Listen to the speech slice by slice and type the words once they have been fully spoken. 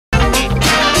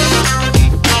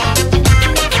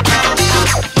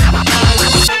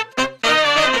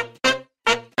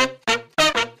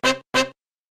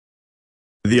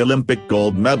The Olympic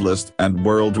gold medalist and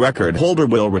world record holder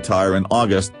will retire in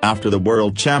August after the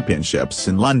World Championships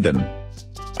in London.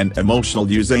 An emotional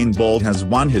Usain Bolt has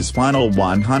won his final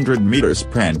 100-meter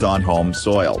sprint on home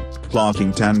soil,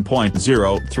 clocking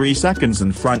 10.03 seconds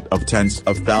in front of tens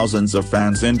of thousands of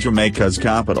fans in Jamaica's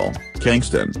capital,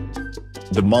 Kingston.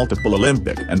 The multiple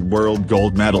Olympic and world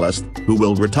gold medalist, who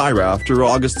will retire after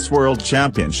August's World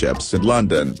Championships in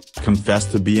London,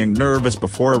 confessed to being nervous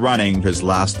before running his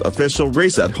last official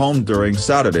race at home during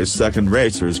Saturday's second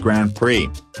Racers Grand Prix.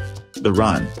 The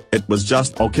run, it was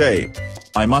just okay.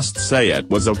 I must say it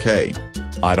was okay.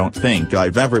 I don't think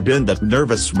I've ever been that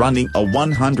nervous running a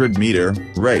 100-meter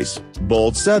race,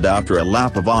 Bolt said after a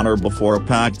lap of honor before a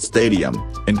packed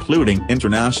stadium, including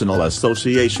International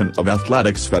Association of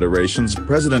Athletics Federation's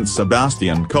President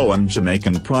Sebastian Coe and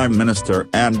Jamaican Prime Minister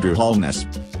Andrew Holness.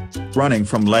 Running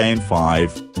from lane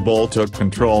 5, Bolt took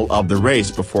control of the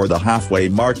race before the halfway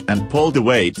mark and pulled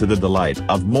away to the delight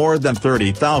of more than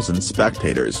 30,000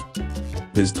 spectators.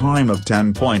 His time of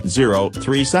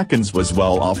 10.03 seconds was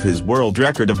well off his world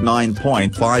record of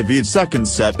 9.58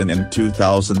 seconds set in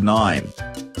 2009.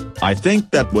 I think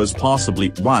that was possibly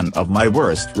one of my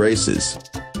worst races.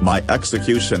 My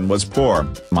execution was poor,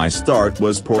 my start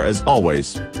was poor as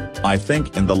always. I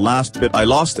think in the last bit I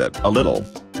lost it a little.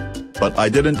 But I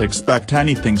didn't expect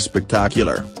anything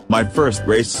spectacular. My first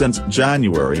race since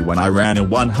January when I ran a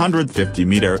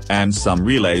 150-meter and some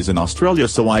relays in Australia,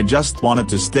 so I just wanted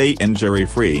to stay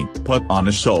injury-free, put on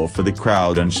a show for the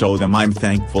crowd and show them I'm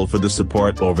thankful for the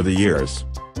support over the years.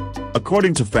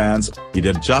 According to fans, he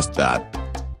did just that.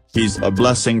 He's a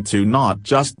blessing to not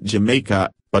just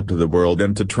Jamaica, but to the world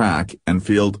and to track and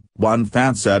field, one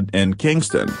fan said in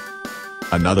Kingston.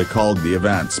 Another called the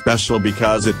event special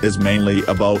because it is mainly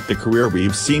about the career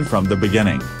we've seen from the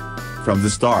beginning. From the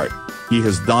start, he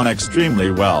has done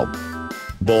extremely well.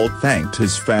 Bolt thanked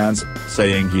his fans,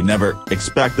 saying he never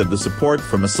expected the support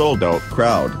from a sold-out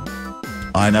crowd.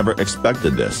 I never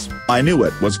expected this. I knew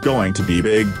it was going to be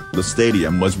big, the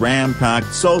stadium was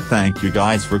ram-packed, so thank you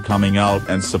guys for coming out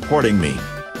and supporting me.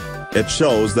 It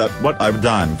shows that what I've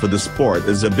done for the sport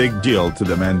is a big deal to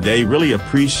them and they really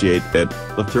appreciate it,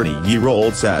 the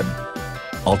 30-year-old said.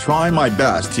 I'll try my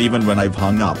best even when I've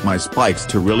hung up my spikes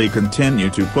to really continue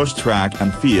to push track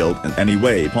and field in any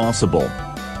way possible.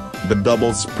 The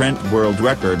double sprint world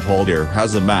record holder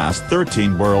has amassed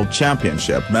 13 World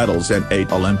Championship medals and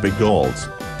 8 Olympic golds.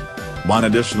 One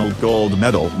additional gold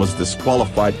medal was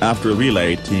disqualified after a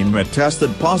relay teammate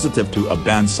tested positive to a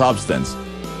banned substance.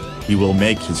 He will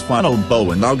make his final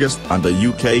bow in August on the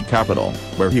UK capital,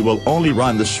 where he will only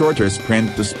run the shorter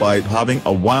sprint despite having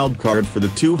a wild card for the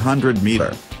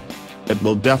 200-meter. It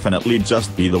will definitely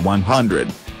just be the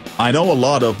 100. I know a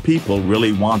lot of people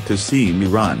really want to see me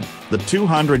run the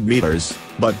 200 meters,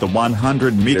 but the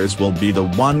 100 meters will be the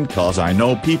one cause I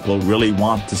know people really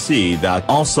want to see that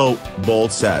also,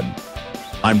 Bolt said.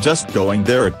 I'm just going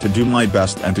there to do my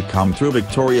best and to come through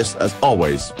victorious as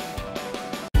always.